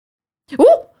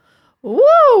Whoa!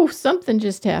 Whoa! Something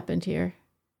just happened here.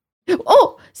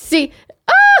 Oh, see.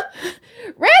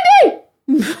 Randy!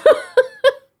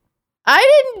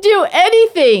 I didn't do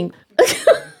anything.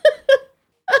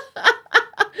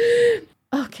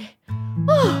 Okay.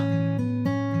 Oh.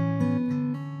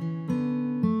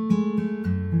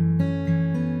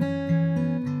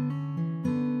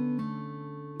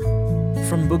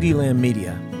 From Boogieland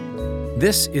Media,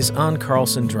 this is On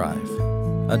Carlson Drive,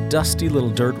 a dusty little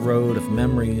dirt road of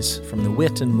memories from the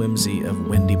wit and whimsy of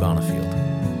Wendy Bonifield.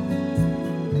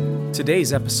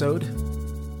 Today's episode,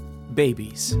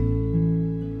 Babies.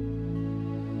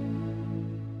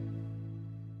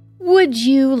 Would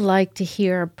you like to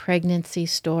hear a pregnancy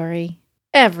story?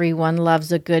 Everyone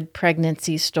loves a good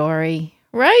pregnancy story,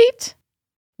 right?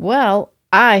 Well,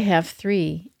 I have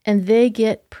 3. And they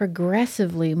get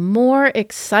progressively more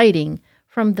exciting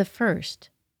from the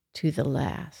first to the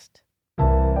last.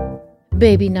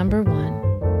 Baby number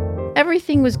 1.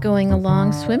 Everything was going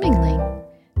along swimmingly.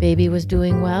 Baby was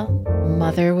doing well.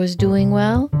 Mother was doing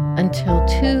well until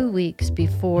 2 weeks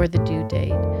before the due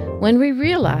date, when we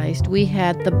realized we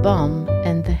had the bum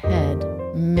and the head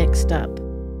mixed up.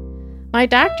 My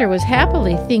doctor was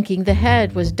happily thinking the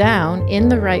head was down in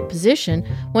the right position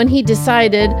when he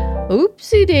decided,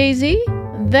 oopsie daisy,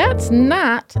 that's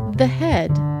not the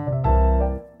head.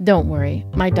 Don't worry,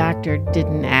 my doctor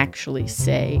didn't actually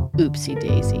say oopsie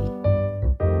daisy.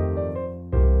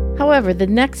 However, the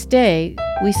next day,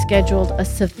 we scheduled a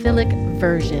syphilic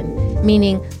version,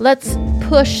 meaning let's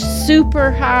push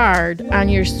super hard on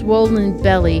your swollen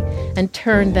belly and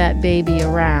turn that baby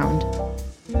around.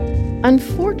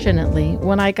 Unfortunately,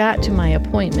 when I got to my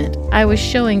appointment, I was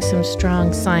showing some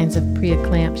strong signs of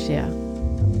preeclampsia,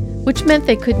 which meant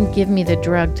they couldn't give me the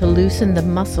drug to loosen the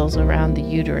muscles around the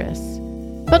uterus.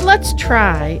 But let's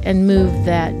try and move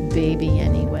that baby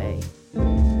anyway.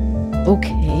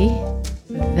 Okay,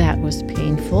 that was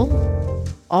painful,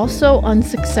 also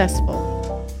unsuccessful.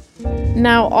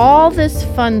 Now, all this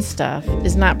fun stuff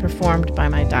is not performed by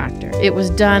my doctor. It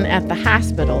was done at the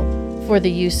hospital for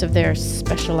the use of their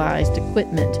specialized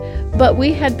equipment, but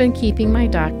we had been keeping my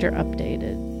doctor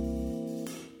updated.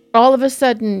 All of a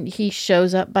sudden, he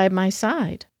shows up by my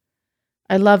side.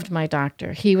 I loved my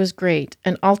doctor. He was great,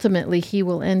 and ultimately he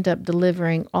will end up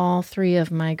delivering all 3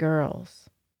 of my girls.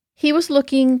 He was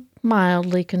looking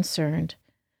mildly concerned.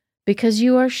 Because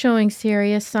you are showing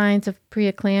serious signs of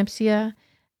preeclampsia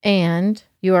and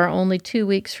you are only 2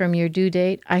 weeks from your due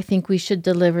date, I think we should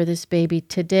deliver this baby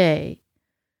today.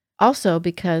 Also,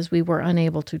 because we were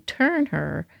unable to turn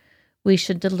her, we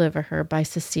should deliver her by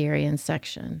cesarean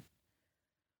section.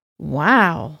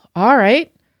 Wow, all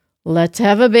right, let's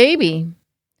have a baby.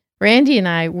 Randy and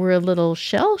I were a little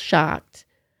shell-shocked.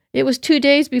 It was 2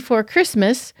 days before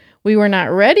Christmas. We were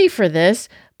not ready for this,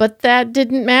 but that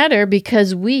didn't matter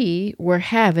because we were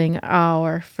having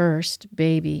our first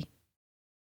baby.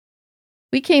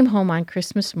 We came home on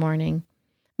Christmas morning.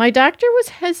 My doctor was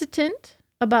hesitant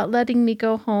about letting me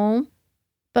go home,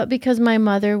 but because my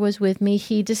mother was with me,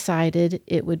 he decided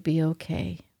it would be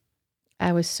okay.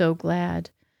 I was so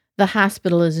glad. The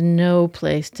hospital is no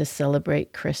place to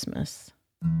celebrate Christmas.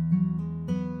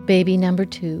 Baby number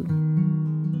 2.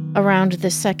 Around the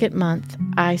 2nd month,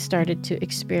 I started to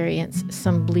experience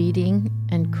some bleeding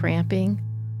and cramping,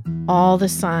 all the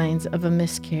signs of a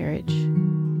miscarriage.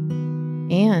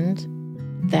 And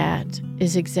that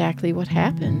is exactly what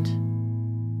happened.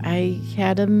 I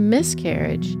had a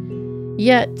miscarriage,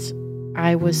 yet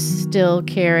I was still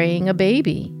carrying a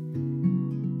baby.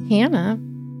 Hannah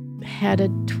had a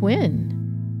twin.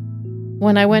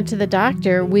 When I went to the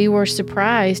doctor, we were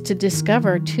surprised to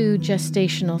discover 2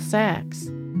 gestational sacs.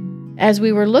 As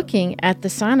we were looking at the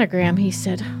sonogram, he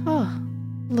said, "Oh,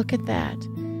 look at that.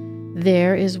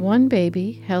 There is one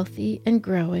baby, healthy and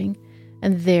growing,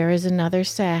 and there is another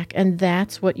sac, and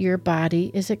that's what your body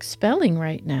is expelling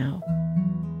right now."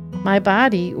 My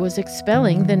body was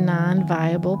expelling the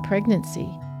non-viable pregnancy.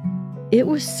 It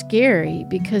was scary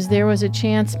because there was a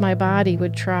chance my body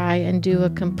would try and do a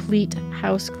complete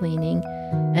house cleaning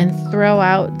and throw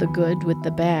out the good with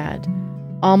the bad,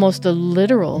 almost a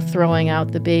literal throwing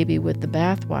out the baby with the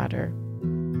bathwater.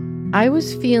 I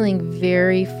was feeling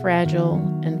very fragile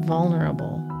and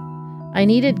vulnerable. I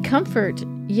needed comfort,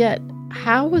 yet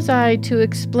how was I to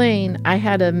explain I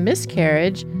had a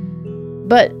miscarriage,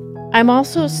 but I'm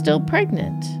also still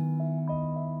pregnant?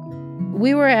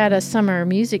 We were at a summer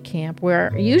music camp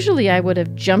where usually I would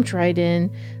have jumped right in,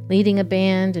 leading a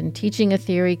band and teaching a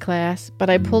theory class, but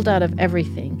I pulled out of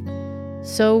everything,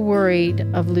 so worried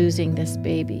of losing this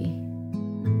baby.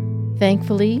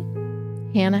 Thankfully,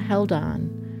 Hannah held on,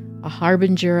 a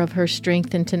harbinger of her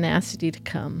strength and tenacity to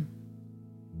come.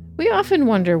 We often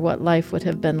wonder what life would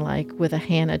have been like with a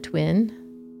Hannah twin.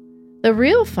 The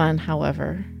real fun,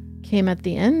 however, came at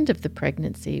the end of the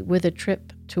pregnancy with a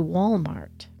trip to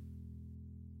Walmart.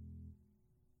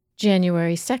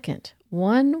 January 2nd,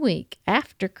 1 week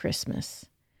after Christmas.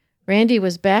 Randy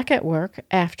was back at work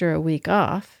after a week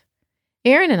off.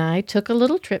 Aaron and I took a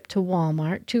little trip to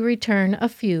Walmart to return a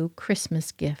few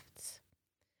Christmas gifts.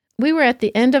 We were at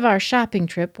the end of our shopping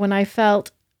trip when I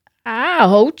felt,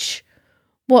 ouch!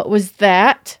 What was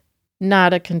that?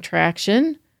 Not a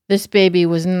contraction. This baby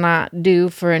was not due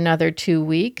for another 2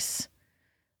 weeks.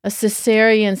 A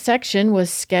cesarean section was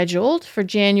scheduled for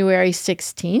January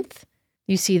 16th.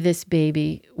 You see, this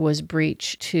baby was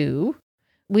breech 2.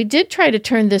 We did try to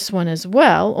turn this one as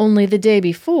well, only the day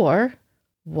before.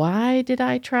 Why did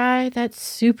I try that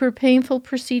super painful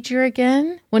procedure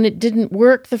again when it didn't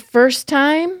work the first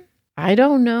time? I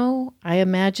don't know. I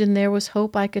imagine there was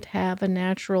hope I could have a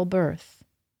natural birth.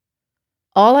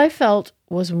 All I felt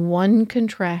was one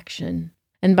contraction,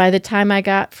 and by the time I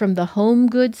got from the home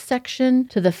goods section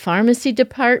to the pharmacy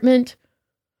department,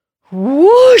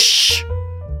 whoosh!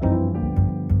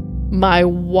 My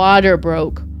water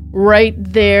broke right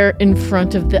there in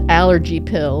front of the allergy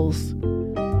pills.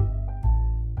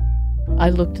 I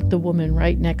looked at the woman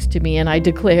right next to me and I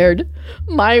declared,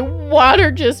 "My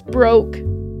water just broke."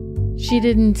 She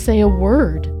didn't say a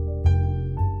word.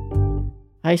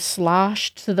 I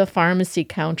sloshed to the pharmacy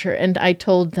counter and I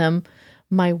told them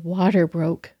my water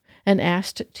broke and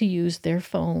asked to use their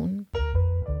phone.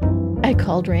 I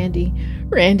called Randy.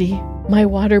 "Randy, my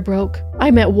water broke.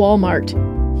 I'm at Walmart."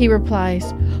 He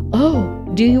replies, "Oh,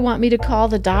 do you want me to call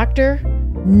the doctor?"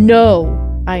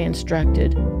 "No," I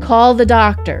instructed. "Call the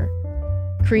doctor."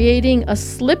 Creating a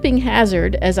slipping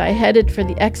hazard as I headed for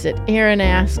the exit, Aaron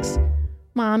asks,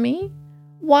 "Mommy,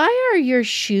 why are your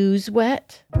shoes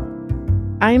wet?"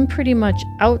 I'm pretty much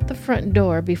out the front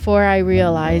door before I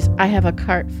realize I have a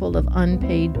cart full of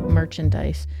unpaid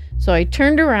merchandise. So I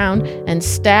turned around and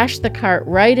stashed the cart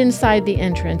right inside the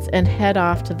entrance and head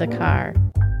off to the car.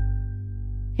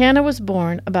 Hannah was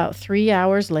born about 3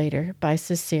 hours later by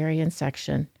cesarean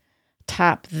section.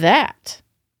 Top that.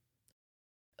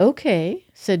 "Okay,"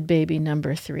 said baby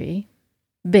number 3.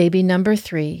 Baby number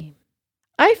 3.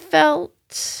 I felt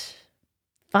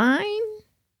fine,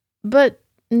 but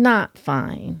not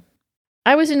fine.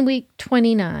 I was in week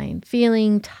 29,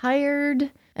 feeling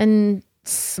tired and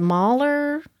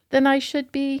smaller than I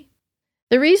should be.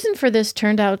 The reason for this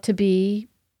turned out to be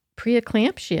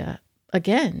preeclampsia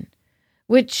again,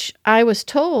 which I was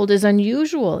told is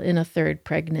unusual in a third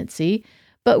pregnancy,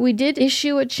 but we did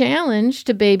issue a challenge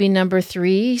to baby number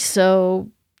 3, so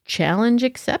challenge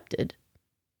accepted.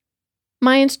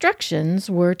 My instructions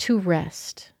were to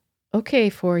rest. Okay,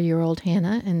 4-year-old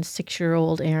Hannah and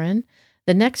 6-year-old Aaron,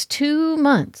 the next 2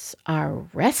 months are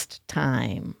rest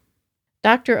time.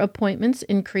 Doctor appointments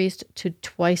increased to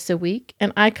twice a week,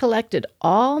 and I collected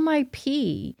all my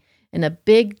pee in a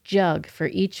big jug for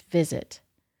each visit.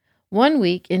 1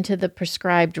 week into the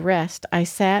prescribed rest, I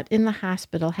sat in the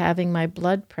hospital having my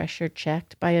blood pressure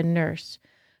checked by a nurse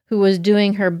who was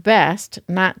doing her best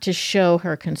not to show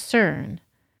her concern.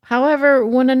 However,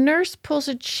 when a nurse pulls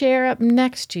a chair up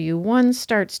next to you, one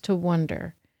starts to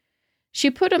wonder.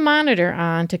 She put a monitor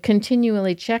on to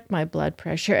continually check my blood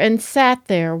pressure and sat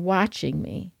there watching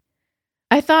me.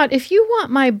 I thought, if you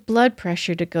want my blood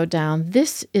pressure to go down,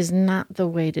 this is not the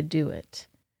way to do it.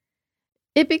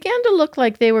 It began to look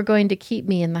like they were going to keep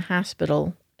me in the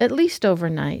hospital, at least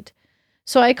overnight.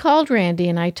 So I called Randy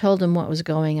and I told him what was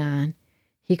going on.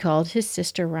 He called his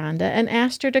sister Rhonda and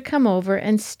asked her to come over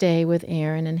and stay with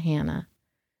Aaron and Hannah.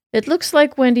 "It looks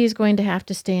like Wendy is going to have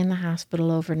to stay in the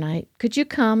hospital overnight. Could you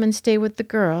come and stay with the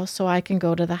girl so I can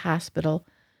go to the hospital?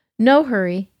 No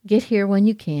hurry. Get here when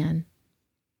you can."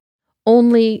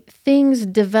 Only things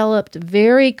developed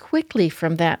very quickly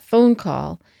from that phone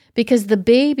call because the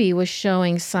baby was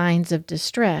showing signs of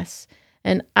distress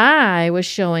and I was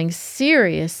showing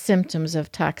serious symptoms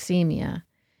of toxemia.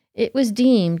 It was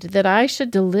deemed that I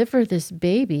should deliver this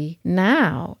baby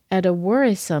now at a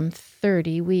worrisome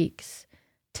 30 weeks,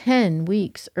 10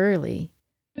 weeks early.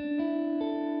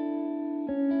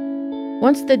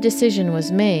 Once the decision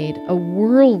was made, a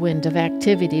whirlwind of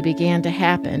activity began to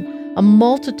happen. A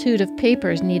multitude of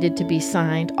papers needed to be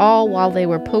signed, all while they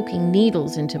were poking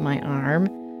needles into my arm.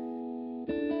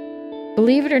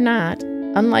 Believe it or not,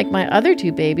 unlike my other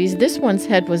 2 babies, this one's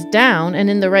head was down and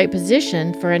in the right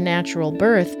position for a natural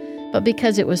birth, but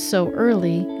because it was so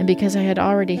early and because I had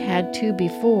already had 2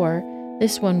 before,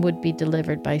 this one would be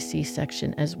delivered by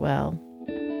C-section as well.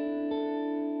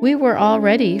 We were all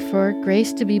ready for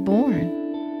Grace to be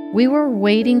born. We were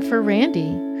waiting for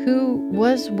Randy, who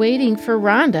was waiting for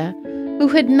Rhonda, who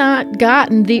had not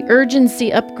gotten the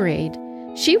urgency upgrade.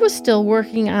 She was still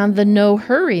working on the no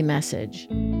hurry message.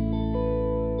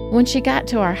 When she got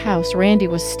to our house, Randy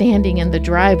was standing in the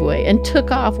driveway and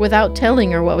took off without telling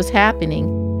her what was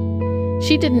happening.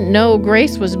 She didn't know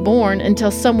Grace was born until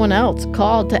someone else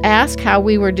called to ask how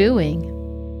we were doing.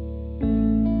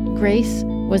 Grace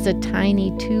was a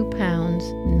tiny 2 pounds,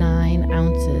 9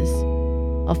 ounces,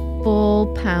 a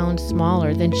full pound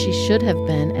smaller than she should have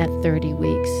been at 30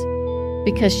 weeks.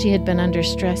 Because she had been under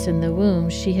stress in the womb,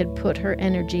 she had put her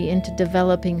energy into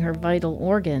developing her vital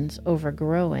organs over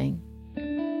growing.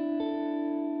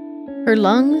 Her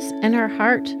lungs and her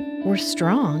heart were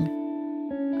strong.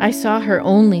 I saw her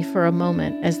only for a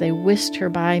moment as they whisked her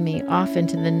by me off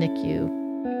into the NICU.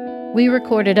 We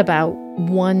recorded about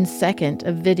 1 second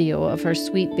of video of her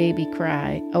sweet baby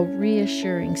cry, a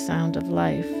reassuring sound of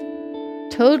life.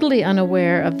 Totally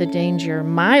unaware of the danger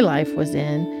my life was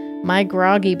in, my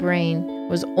groggy brain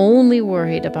was only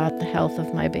worried about the health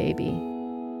of my baby.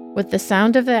 With the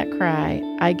sound of that cry,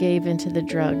 I gave into the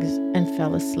drugs and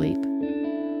fell asleep.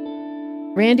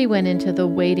 Randy went into the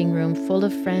waiting room full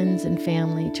of friends and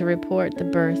family to report the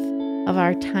birth of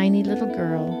our tiny little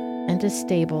girl and a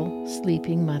stable,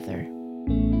 sleeping mother.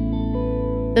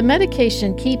 The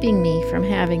medication keeping me from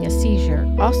having a seizure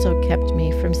also kept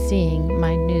me from seeing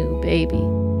my new baby.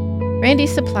 Randy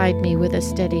supplied me with a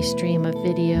steady stream of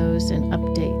videos and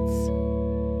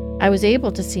updates. I was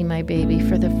able to see my baby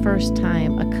for the first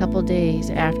time a couple days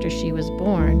after she was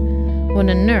born, when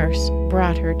a nurse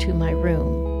brought her to my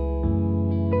room.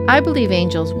 I believe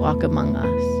angels walk among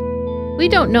us. We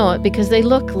don't know it because they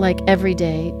look like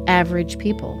everyday, average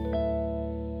people.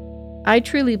 I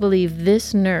truly believe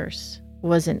this nurse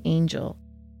was an angel.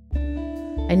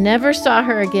 I never saw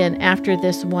her again after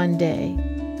this one day.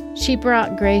 She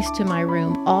brought Grace to my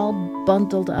room all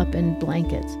bundled up in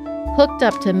blankets, hooked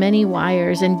up to many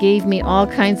wires, and gave me all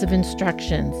kinds of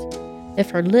instructions. If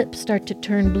her lips start to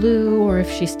turn blue or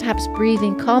if she stops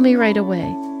breathing, call me right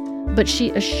away. But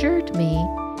she assured me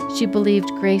she believed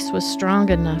Grace was strong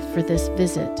enough for this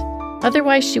visit.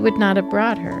 Otherwise, she would not have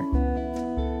brought her.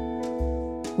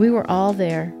 We were all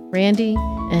there. Randy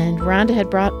and Rhonda had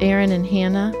brought Aaron and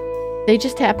Hannah. They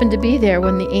just happened to be there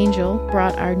when the angel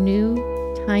brought our new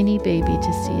tiny baby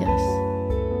to see us.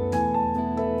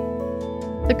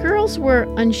 The girls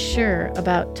were unsure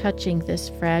about touching this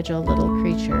fragile little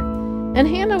creature, and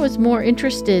Hannah was more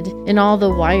interested in all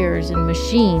the wires and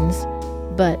machines,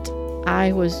 but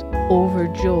I was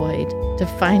overjoyed to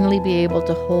finally be able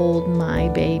to hold my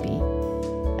baby.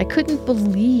 I couldn't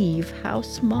believe how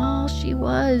small she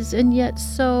was and yet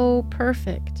so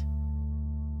perfect.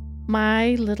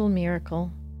 My little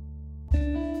miracle.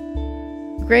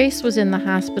 Grace was in the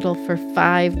hospital for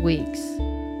 5 weeks.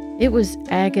 It was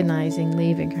agonizing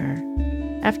leaving her.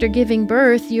 After giving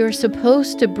birth, you're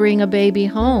supposed to bring a baby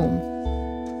home.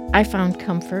 I found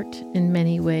comfort in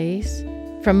many ways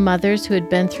from mothers who had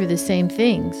been through the same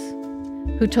things,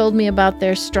 who told me about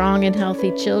their strong and healthy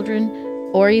children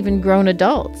or even grown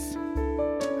adults.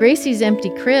 Gracie's empty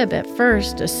crib, at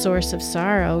first a source of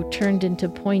sorrow, turned into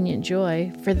poignant joy,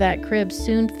 for that crib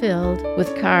soon filled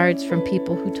with cards from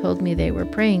people who told me they were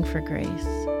praying for Grace.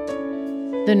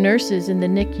 The nurses in the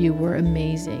NICU were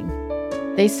amazing.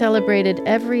 They celebrated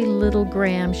every little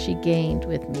gram she gained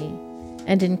with me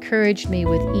and encouraged me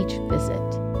with each visit.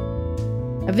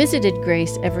 I visited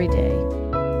Grace every day.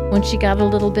 When she got a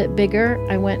little bit bigger,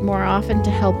 I went more often to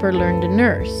help her learn to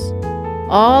nurse.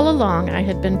 All along, I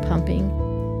had been pumping,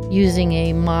 using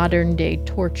a modern-day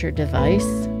torture device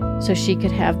so she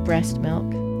could have breast milk.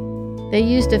 They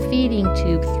used a feeding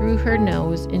tube through her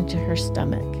nose into her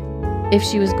stomach. If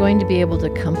she was going to be able to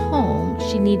come home,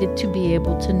 she needed to be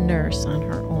able to nurse on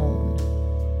her own.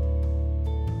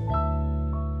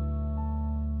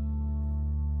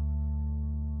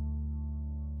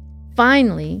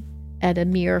 Finally, at a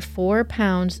mere 4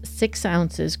 pounds, 6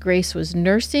 ounces, Grace was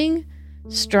nursing,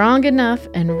 strong enough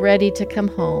and ready to come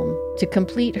home to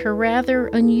complete her rather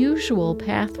unusual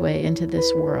pathway into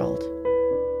this world.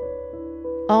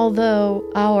 Although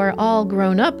our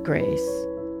all-grown-up Grace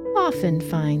often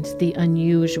finds the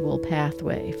unusual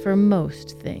pathway for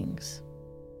most things.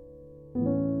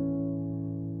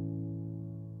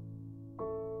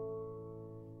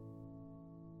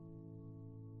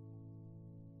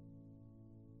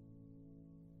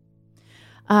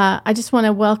 I just want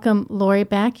to welcome Lori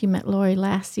back. You met Lori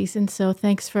last season, so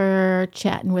thanks for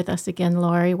chatting with us again,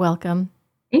 Lori. Welcome.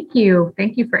 Thank you.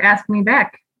 Thank you for asking me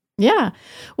back. Yeah.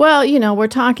 Well, we're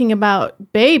talking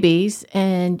about babies,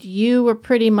 and you were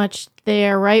pretty much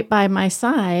there right by my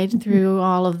side through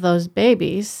all of those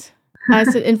babies. I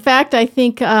said, in fact, I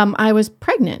think I was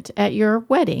pregnant at your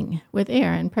wedding with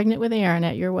Aaron, pregnant with Aaron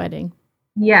at your wedding.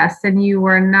 Yes, and you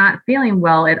were not feeling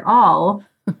well at all.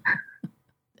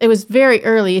 It was very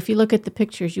early. If you look at the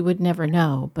pictures, you would never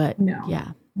know. But No.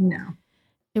 yeah, No.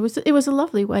 it was a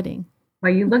lovely wedding.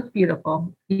 Well, you looked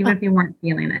beautiful, even if you weren't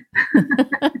feeling it.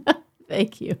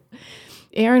 Thank you.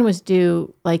 Aaron was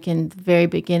due like in the very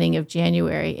beginning of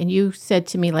January, and you said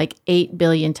to me like 8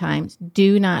 billion times,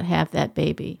 do not have that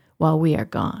baby while we are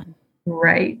gone.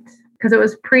 Right. Because it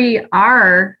was pre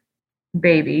our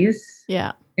babies.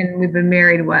 Yeah. And we've been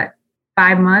married,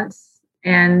 5 months?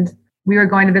 And we were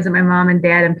going to visit my mom and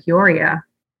dad in Peoria.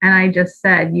 And I just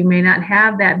said, you may not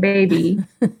have that baby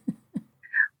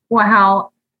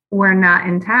while we're not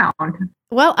in town.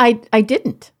 Well, I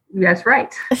didn't. That's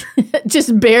right.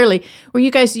 Just barely. Well, you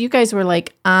guys were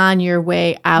like on your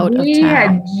way out of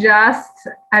town.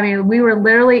 We were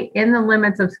literally in the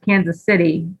limits of Kansas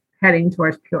City heading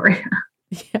towards Peoria.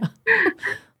 Yeah.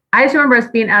 I just remember us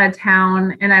being out of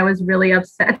town, and I was really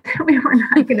upset that we were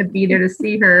not going to be there to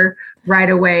see her right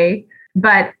away.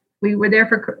 But we were there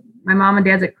for my mom and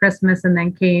dad's at Christmas and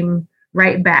then came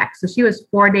right back. So she was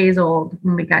 4 days old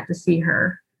when we got to see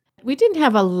her. We didn't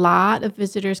have a lot of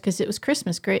visitors because it was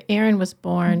Christmas. Aaron was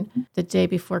born the day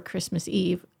before Christmas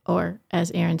Eve, or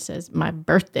as Aaron says, my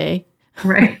birthday.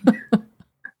 Right.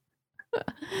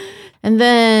 And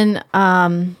then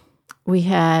we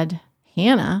had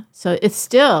Hannah. So it's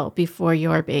still before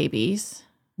your babies.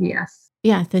 Yes.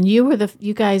 Yeah. Then you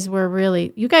guys,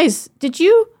 did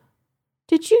you?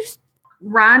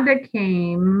 Rhonda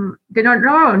came.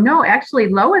 No, actually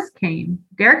Lois came.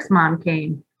 Derek's mom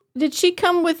came. Did she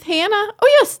come with Hannah?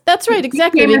 Oh, yes, that's right.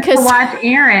 Exactly. She came to watch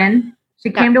Aaron. She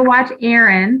came to watch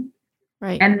Aaron.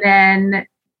 Right. And then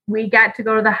we got to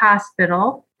go to the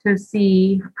hospital to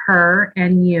see her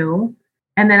and you.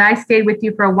 And then I stayed with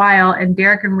you for a while, and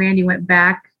Derek and Randy went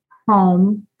back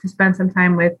home to spend some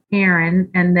time with Aaron.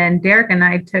 And then Derek and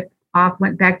I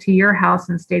went back to your house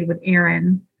and stayed with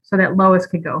Aaron so that Lois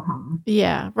could go home.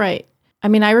 Yeah, right. I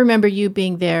mean, I remember you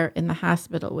being there in the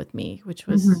hospital with me, which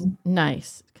was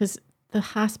nice because the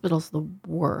hospital's the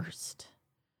worst.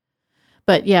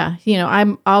 But yeah,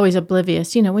 I'm always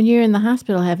oblivious. When you're in the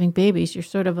hospital having babies, you're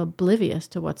sort of oblivious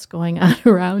to what's going on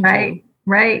around you.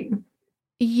 Right.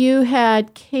 You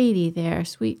had Katie there,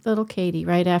 sweet little Katie,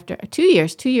 right after 2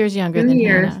 years younger than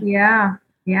Hannah.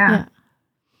 Yeah.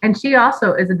 And she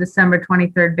also is a December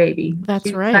 23rd baby.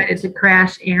 That's right. She decided to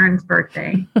crash Aaron's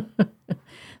birthday.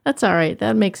 That's all right.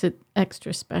 That makes it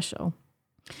extra special.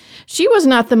 She was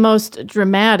not the most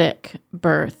dramatic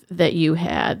birth that you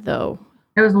had, though.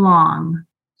 It was long.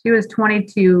 She was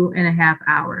 22 and a half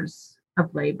hours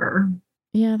of labor.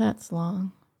 Yeah, that's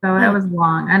long. So that was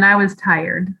long. And I was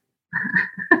tired.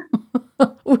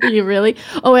 Were you really?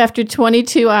 Oh, after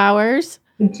 22 hours?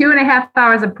 2.5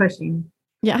 hours of pushing.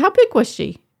 Yeah. How big was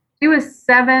she? She was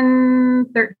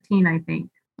 7'13", I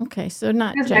think. Okay, so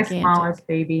not She was gigantic. my smallest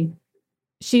baby.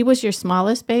 She was your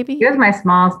smallest baby? She was my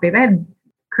smallest baby.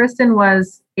 Kristen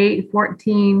was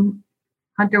 8'14",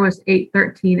 Hunter was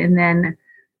 8'13", and then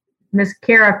Miss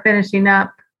Kara finishing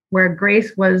up where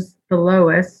Grace was the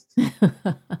lowest.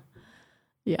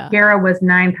 Yeah. Kara was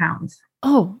 9 pounds.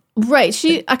 Oh, right.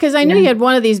 Because I knew you had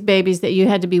one of these babies that you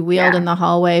had to be wheeled in the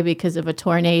hallway because of a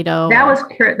tornado. That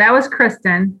was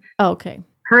Kristen. Oh, okay.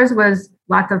 Hers was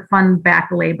lots of fun back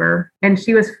labor, and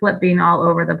she was flipping all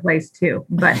over the place too.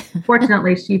 But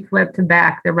fortunately, she flipped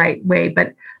back the right way.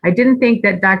 But I didn't think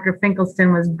that Dr.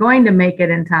 Finkelstein was going to make it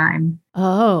in time.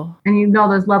 Oh. And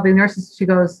those lovely nurses, she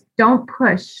goes, don't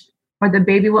push or the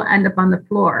baby will end up on the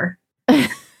floor.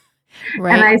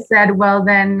 Right. And I said, well,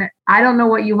 then I don't know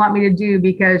what you want me to do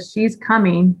because she's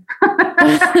coming.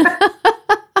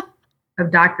 The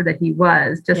doctor that he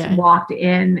was just walked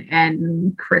in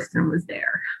and Kristen was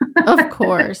there. Of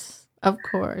course.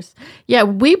 Yeah,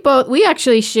 we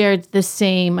actually shared the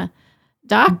same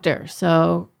doctor.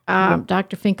 So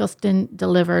Dr. Finkelstein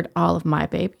delivered all of my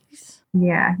babies.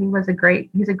 Yeah, he's a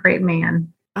great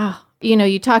man. Oh,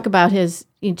 you talk about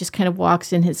he just kind of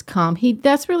walks in his calm.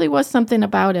 That's really was something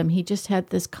about him. He just had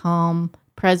this calm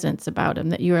presence about him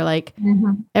that you were like,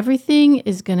 everything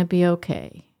is going to be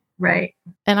okay. Right.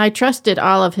 And I trusted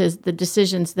all of the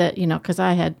decisions that, because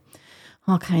I had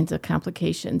all kinds of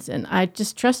complications and I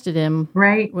just trusted him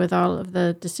with all of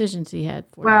the decisions he had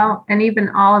for me. And even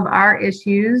all of our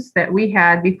issues that we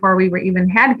had before we even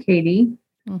had Katie.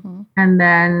 And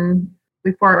then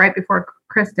right before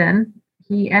Kristen,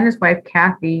 he and his wife,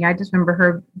 Kathy, I just remember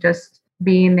her just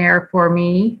being there for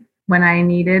me when I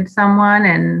needed someone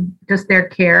and just their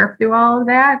care through all of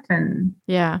that. And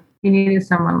Yeah. you needed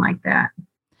someone like that.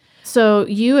 So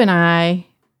you and I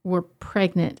were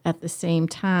pregnant at the same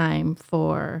time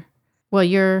for, well,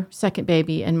 your second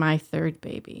baby and my third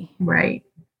baby. Right.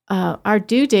 Our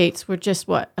due dates were just,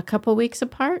 what, a couple weeks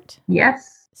apart?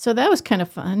 Yes. So that was kind of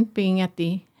fun being at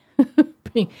the,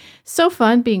 so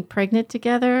fun being pregnant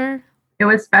together. It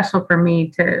was special for me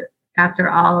to, after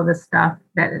all of the stuff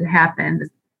that had happened.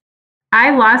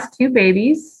 I lost 2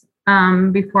 babies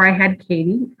before I had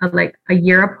Katie, like a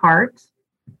year apart.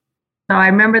 So I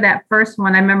remember that first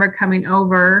one. I remember coming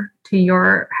over to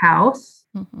your house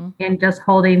and just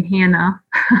holding Hannah.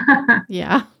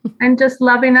 Yeah. And just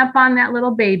loving up on that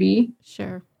little baby.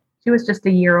 Sure. She was just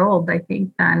a year old, I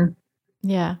think, then.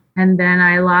 Yeah. And then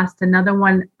I lost another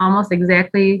one almost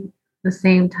exactly the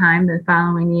same time the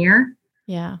following year.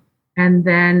 Yeah. And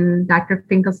then Dr.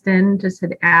 Finkelstein just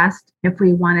had asked if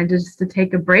we wanted just to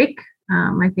take a break.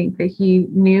 I think that he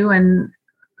knew, and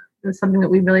it was something that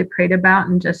we really prayed about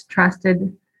and just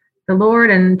trusted the Lord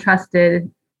and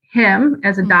trusted him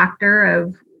as a doctor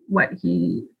of what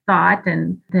he thought.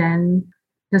 And then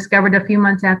discovered a few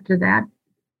months after that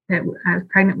I was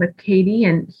pregnant with Katie,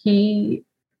 and he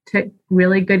took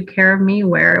really good care of me,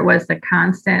 where it was a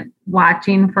constant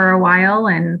watching for a while.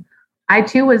 And I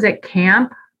too was at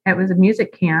camp. It was a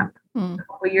music camp a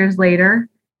couple years later,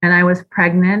 and I was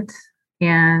pregnant.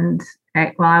 And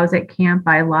while I was at camp,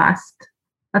 I lost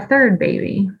a third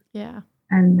baby. Yeah.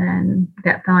 And then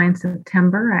that following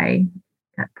September, I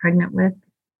got pregnant with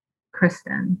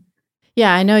Kristen.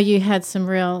 Yeah, I know you had some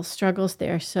real struggles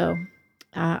there. So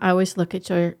I always look at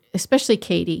your, especially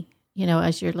Katie,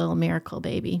 as your little miracle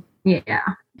baby. Yeah.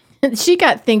 She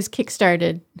got things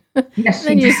kickstarted. Yes,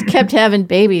 Then you just kept having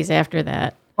babies after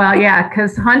that. Well, yeah,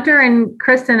 because Hunter and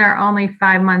Kristen are only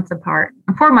 5 months apart.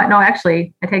 4 months. No,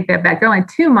 actually, I take that back. They're only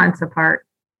 2 months apart.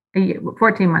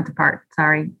 14 months apart.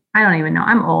 Sorry. I don't even know.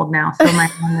 I'm old now, so my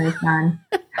memory's gone.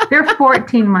 They're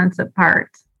 14 months apart.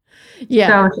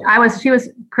 Yeah. So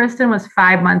Kristen was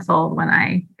 5 months old when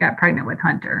I got pregnant with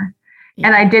Hunter. Yeah.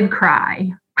 And I did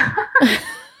cry.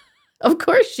 Of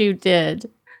course you did.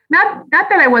 Not that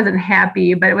I wasn't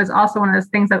happy, but it was also one of those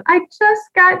things of, I just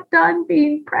got done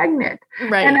being pregnant.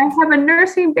 Right. And I have a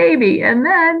nursing baby. And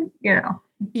then,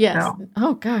 Yes. So.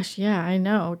 Oh, gosh. Yeah, I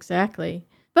know. Exactly.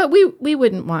 But we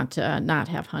wouldn't want to not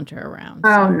have Hunter around.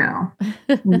 So. Oh,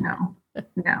 no.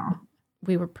 No.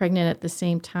 We were pregnant at the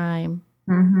same time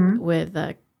with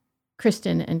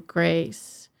Kristen and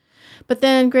Grace. But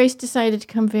then Grace decided to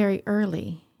come very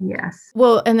early. Yes.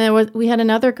 Well, and we had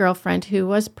another girlfriend who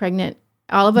was pregnant.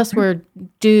 All of us were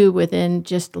due within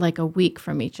just like a week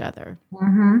from each other.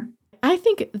 I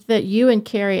think that you and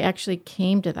Carrie actually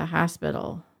came to the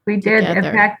hospital. We did. Together.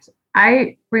 In fact,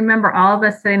 I remember all of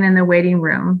us sitting in the waiting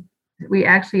room. We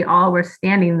actually all were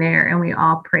standing there and we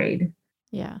all prayed.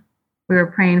 Yeah. We were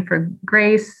praying for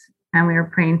Grace and we were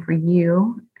praying for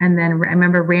you. And then I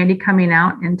remember Randy coming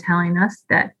out and telling us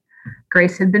that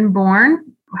Grace had been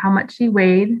born, how much she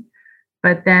weighed,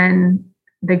 but then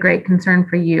the great concern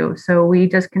for you. So we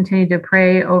just continued to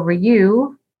pray over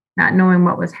you, not knowing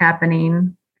what was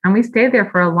happening. And we stayed there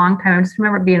for a long time. I just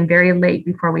remember being very late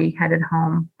before we headed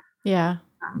home. Yeah.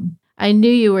 I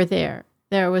knew you were there.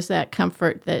 There was that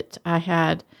comfort that I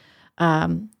had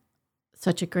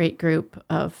such a great group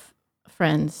of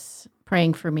friends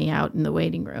praying for me out in the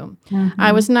waiting room.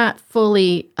 I was not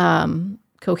fully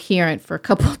coherent for a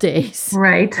couple of days.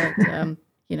 Right. But,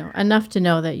 enough to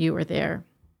know that you were there.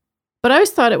 But I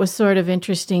always thought it was sort of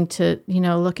interesting to,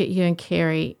 look at you and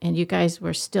Carrie, and you guys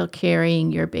were still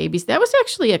carrying your babies. That was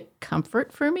actually a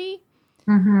comfort for me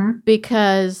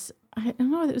because, I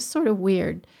don't know, it was sort of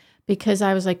weird because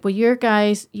I was like, well, you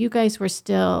guys were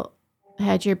still,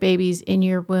 had your babies in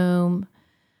your womb.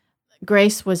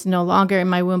 Grace was no longer in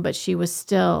my womb, but she was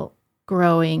still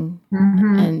growing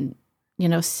and,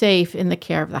 safe in the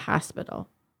care of the hospital.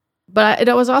 But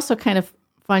it was also kind of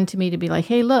fun to me to be like,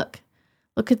 hey, look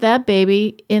at that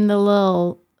baby in the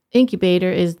little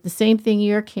incubator is the same thing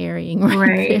you're carrying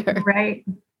right there. Right.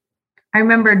 I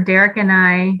remember Derek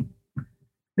and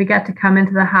we got to come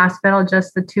into the hospital,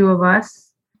 just the two of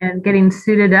us, and getting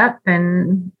suited up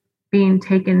and being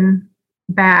taken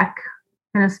back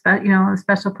in a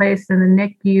special place in the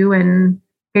NICU and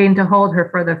getting to hold her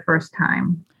for the first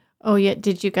time. Oh, yeah.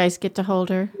 Did you guys get to hold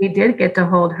her? We did get to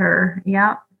hold her.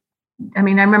 Yeah. I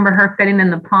mean, I remember her fitting in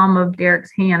the palm of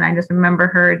Derek's hand. I just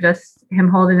remember him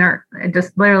holding her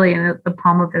just literally in the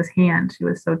palm of his hand. She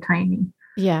was so tiny.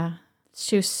 Yeah.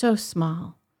 She was so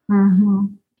small.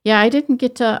 Mm-hmm. Yeah, I didn't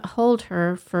get to hold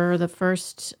her for the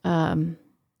first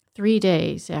 3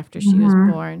 days after she was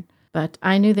born. But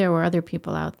I knew there were other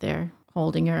people out there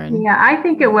holding her. And Yeah, I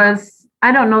think it was,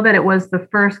 I don't know that it was the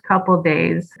first couple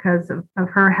days because of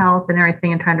her health and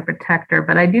everything and trying to protect her,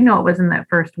 but I do know it was in that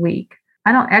first week.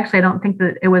 I don't think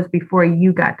that it was before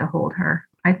you got to hold her.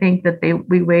 I think that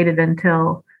we waited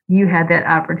until you had that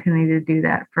opportunity to do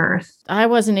that first. I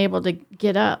wasn't able to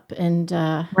get up and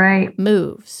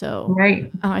move. So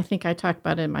I think I talked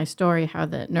about it in my story, how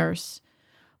the nurse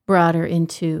brought her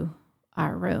into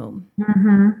our room.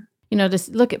 You know, just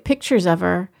look at pictures of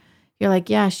her. You're like,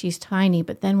 yeah, she's tiny.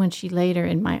 But then when she laid her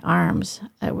in my arms,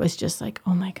 it was just like,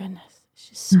 oh my goodness,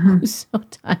 she's so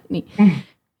tiny.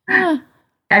 I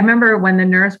remember when the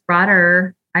nurse brought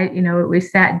her, we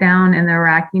sat down in the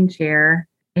rocking chair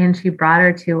and she brought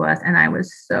her to us, and I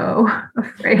was so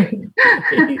afraid.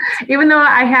 Even though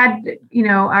I had, I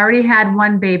already had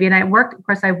one baby, and I worked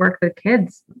with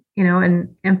kids,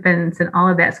 and infants and all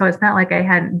of that. So it's not like I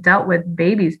hadn't dealt with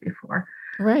babies before.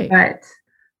 Right. But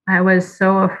I was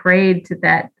so afraid to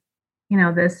that,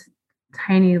 this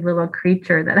tiny little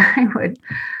creature that I would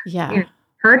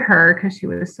hurt her because she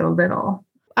was so little.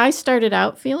 I started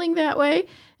out feeling that way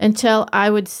until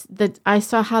I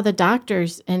saw how the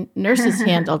doctors and nurses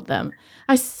handled them.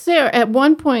 I swear, at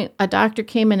one point, a doctor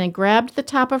came in and grabbed the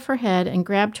top of her head and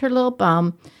grabbed her little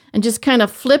bum and just kind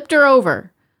of flipped her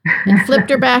over and flipped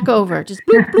her back over. Just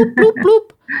bloop, bloop, bloop,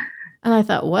 bloop. And I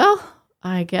thought, well,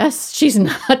 I guess she's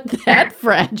not that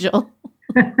fragile.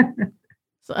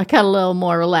 So I got a little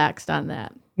more relaxed on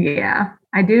that. Yeah,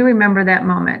 I do remember that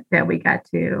moment that we got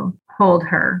to hold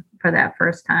her for that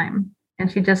first time.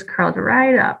 And she just curled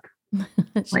right up,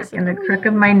 like in the crook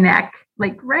of my neck,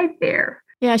 like right there.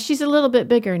 Yeah, she's a little bit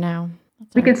bigger now.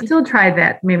 We could still try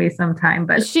that maybe sometime,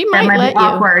 but she might let be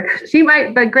awkward. She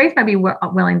might, but Grace might be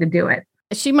willing to do it.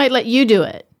 She might let you do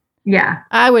it. Yeah.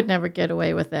 I would never get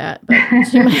away with that, but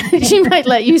she might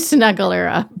let you snuggle her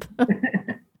up.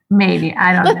 Maybe.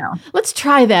 I don't know. Let's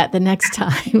try that the next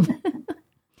time.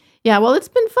 Yeah, well, it's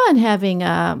been fun having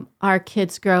our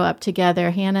kids grow up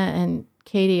together. Hannah and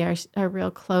Katie are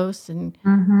real close, and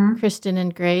Kristen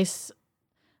and Grace.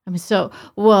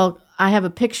 I have a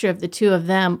picture of the two of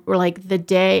them. Were like the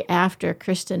day after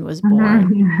Kristen was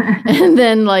born, and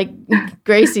then like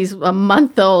Gracie's a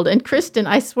month old, and Kristen,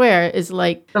 I swear, is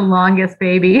like the longest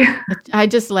baby. I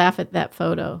just laugh at that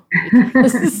photo.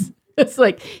 It's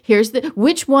like,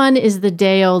 which one is the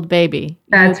day-old baby?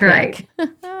 That's right.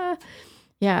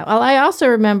 Yeah. Well, I also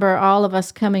remember all of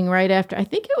us coming right after. I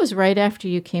think it was right after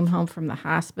you came home from the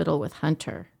hospital with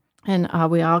Hunter, and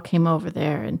we all came over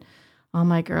there, and all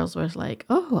my girls was like,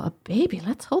 "Oh, a baby!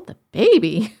 Let's hold the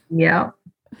baby." Yeah.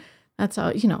 That's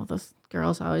all. Those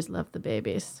girls always love the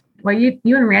babies. Well, you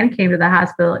and Rand came to the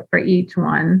hospital for each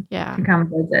one. Yeah. To come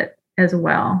visit as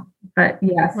well. But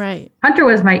yes, right. Hunter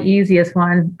was my easiest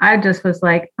one. I just was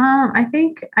like, I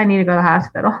think I need to go to the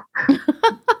hospital.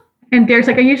 And Derek's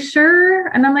like, are you sure?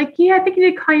 And I'm like, yeah, I think you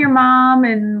need to call your mom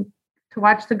and to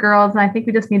watch the girls. And I think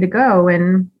we just need to go.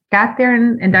 And got there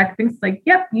and Dr. Fink's like,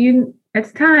 yep,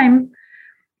 it's time.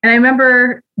 And I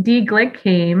remember Dee Glick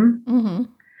came.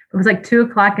 It was like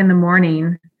 2:00 in the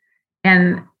morning.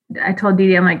 And I told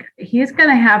Dee, I'm like, he's going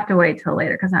to have to wait till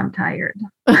later because I'm tired.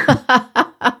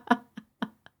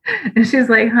 And she's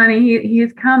like, honey,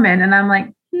 he's coming. And I'm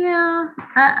like, yeah,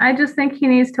 I just think he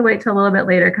needs to wait till a little bit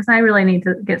later because I really need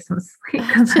to get some sleep.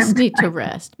 I just need to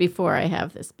rest before I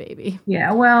have this baby.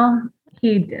 Yeah, well,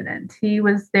 he didn't. He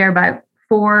was there by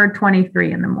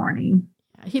 4:23 in the morning.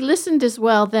 He listened as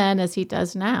well then as he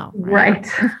does now. Right.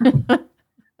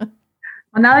 Well,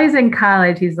 now he's in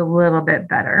college. He's a little bit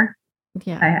better.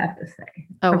 Yeah, I have to say.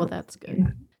 Oh, well, that's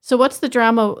good. So what's the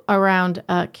drama around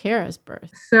Kara's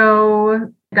birth?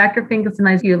 So Dr.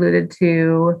 Finkelson, as you alluded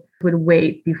to, would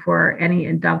wait before any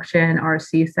induction or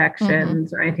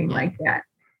C-sections or anything like that.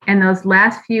 And those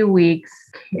last few weeks,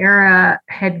 Kara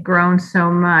had grown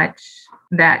so much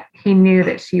that he knew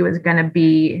that she was going to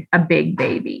be a big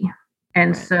baby.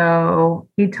 And so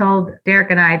he told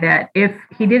Derek and I that if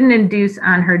he didn't induce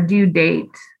on her due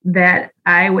date, that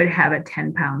I would have a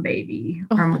 10-pound baby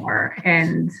or more.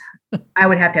 And I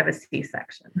would have to have a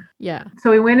C-section. Yeah.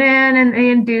 So we went in and they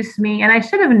induced me. And I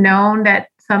should have known that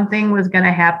something was going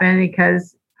to happen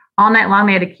because all night long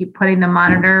they had to keep putting the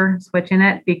monitor, switching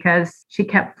it because she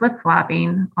kept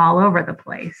flip-flopping all over the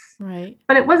place. Right.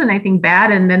 But it wasn't anything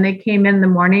bad. And then they came in the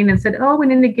morning and said, oh, we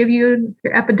need to give you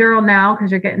your epidural now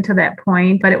because you're getting to that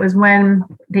point. But it was when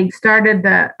they started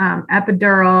the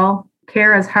epidural,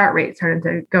 Kara's heart rate started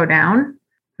to go down.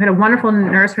 We had a wonderful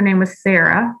nurse. Her name was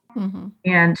Sarah.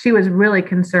 And she was really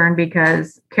concerned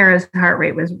because Kara's heart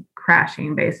rate was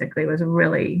crashing, basically. It was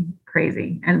really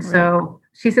crazy. And so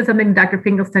she said something to Dr.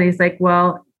 Finkelstein. He's like,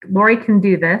 well, Lori can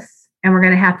do this, and we're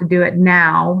going to have to do it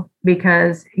now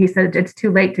because he said it's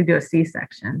too late to do a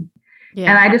C-section.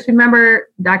 Yeah. And I just remember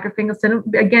Dr. Finkelstein,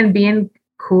 again, being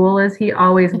cool as he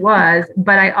always was,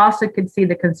 but I also could see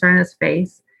the concern in his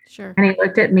face. Sure. And he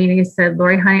looked at me and he said,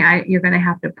 Lori, honey, you're going to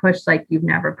have to push like you've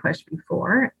never pushed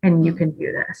before, and you can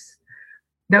do this.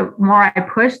 The more I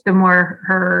pushed, the more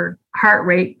her heart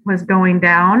rate was going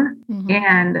down. Mm-hmm.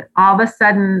 And all of a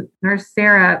sudden, Nurse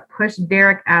Sarah pushed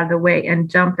Derek out of the way and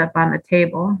jumped up on the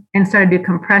table and started to do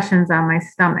compressions on my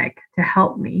stomach to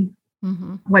help me.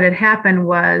 Mm-hmm. What had happened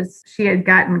was she had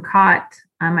gotten caught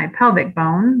on my pelvic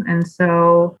bone. And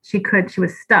so she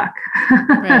was stuck.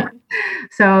 Right.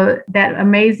 So that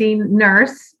amazing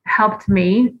nurse helped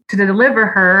me to deliver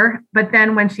her. But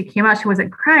then when she came out, she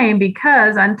wasn't crying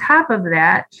because on top of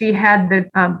that, she had the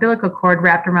umbilical cord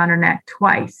wrapped around her neck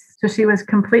twice. So she was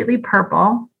completely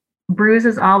purple,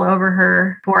 bruises all over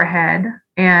her forehead,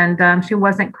 and she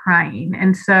wasn't crying.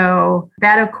 And so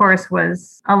that, of course,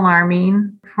 was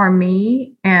alarming for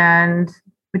me. And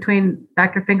between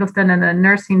Dr. Finkelstein and the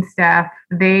nursing staff,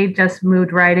 they just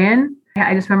moved right in.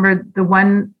 I just remember the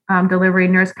one delivery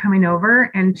nurse coming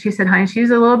over, and she said, honey, she's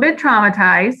a little bit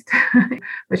traumatized,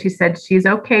 but she said, she's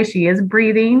okay. She is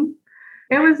breathing.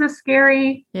 It was a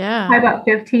scary, about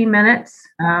 15 minutes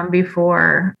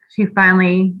before she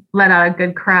finally let out a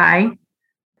good cry.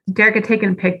 Derek had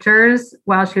taken pictures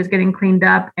while she was getting cleaned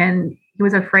up, and he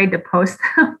was afraid to post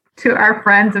them to our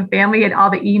friends and family and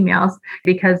all the emails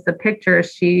because the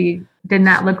pictures, she did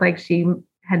not look like she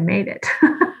had made it.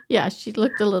 Yeah, she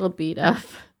looked a little beat up.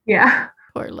 Yeah.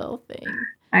 Poor little thing.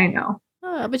 I know.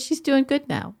 Oh, but she's doing good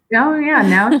now. Oh, yeah.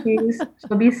 Now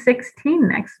she'll be 16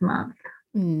 next month.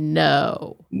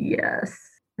 No. Yes.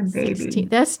 A baby. 16.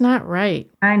 That's not right.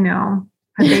 I know.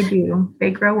 But they do.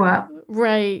 They grow up.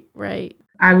 Right.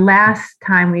 Our last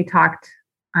time we talked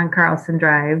on Carlson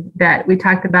Drive, that we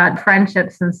talked about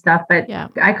friendships and stuff, but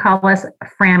I call us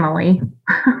family.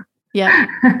 Yeah,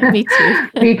 me too.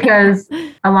 Because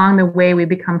along the way we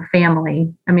become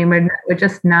family. I mean, we're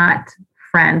just not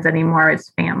friends anymore.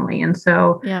 It's family. And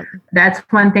so that's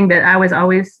one thing that I was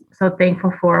always so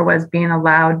thankful for, was being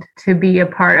allowed to be a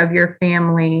part of your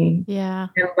family. Yeah.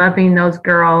 And loving those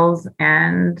girls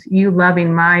and you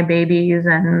loving my babies.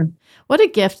 And what a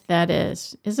gift that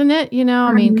is, isn't it? You know,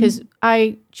 I mean, because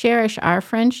I cherish our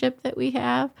friendship that we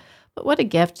have, but what a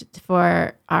gift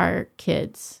for our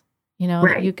kids. You know,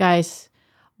 that you guys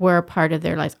were a part of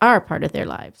their lives, are a part of their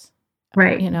lives.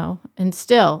 Right. You know, and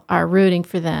still are rooting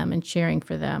for them and cheering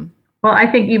for them. Well, I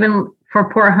think even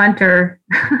for poor Hunter,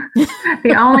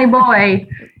 the only boy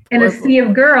in a sea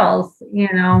of girls, you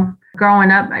know, growing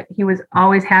up, he was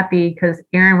always happy because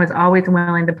Aaron was always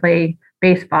willing to play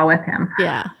baseball with him.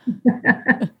 Yeah.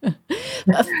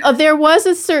 There was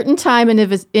a certain time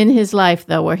in his life,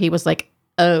 though, where he was like,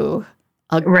 oh,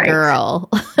 a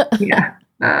girl. Yeah.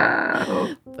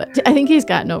 But I think he's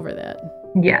gotten over that.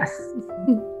 Yes.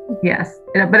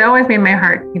 But it always made my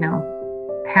heart, you know,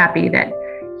 happy that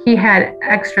he had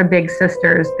extra big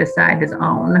sisters beside his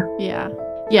own. Yeah.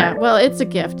 Well, it's a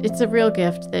gift. It's a real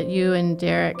gift that you and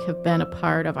Derek have been a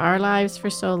part of our lives for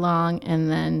so long,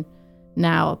 and then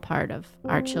now a part of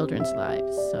our children's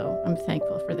lives. So I'm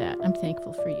thankful for that. I'm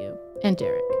thankful for you and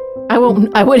Derek.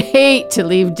 I would hate to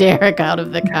leave Derek out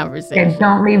of the conversation. Okay,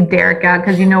 don't leave Derek out,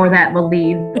 because you know where that will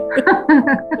lead.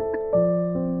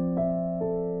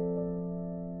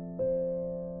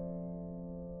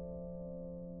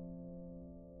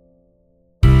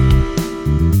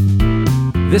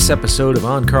 This episode of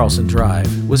On Carlson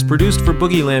Drive was produced for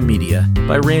Boogieland Media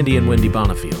by Randy and Wendy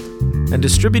Bonifield and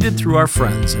distributed through our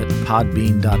friends at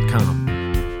podbean.com.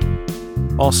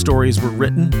 All stories were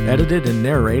written, edited, and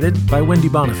narrated by Wendy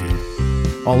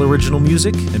Bonifield. All original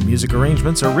music and music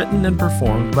arrangements are written and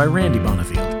performed by Randy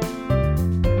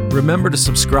Bonifield. Remember to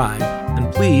subscribe,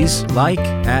 and please like,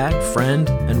 add, friend,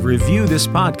 and review this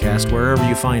podcast wherever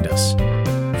you find us.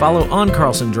 Follow On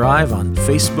Carlson Drive on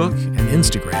Facebook and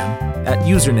Instagram at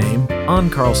username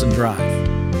OnCarlsonDrive.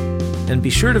 And be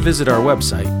sure to visit our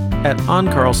website at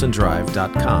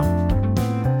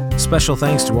oncarlsondrive.com. Special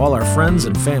thanks to all our friends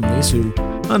and families who,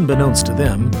 unbeknownst to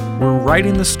them, were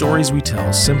writing the stories we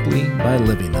tell simply by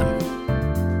living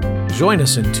them. Join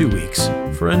us in 2 weeks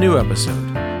for a new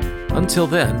episode. Until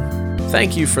then,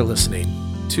 thank you for listening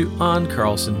to On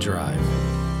Carlson Drive.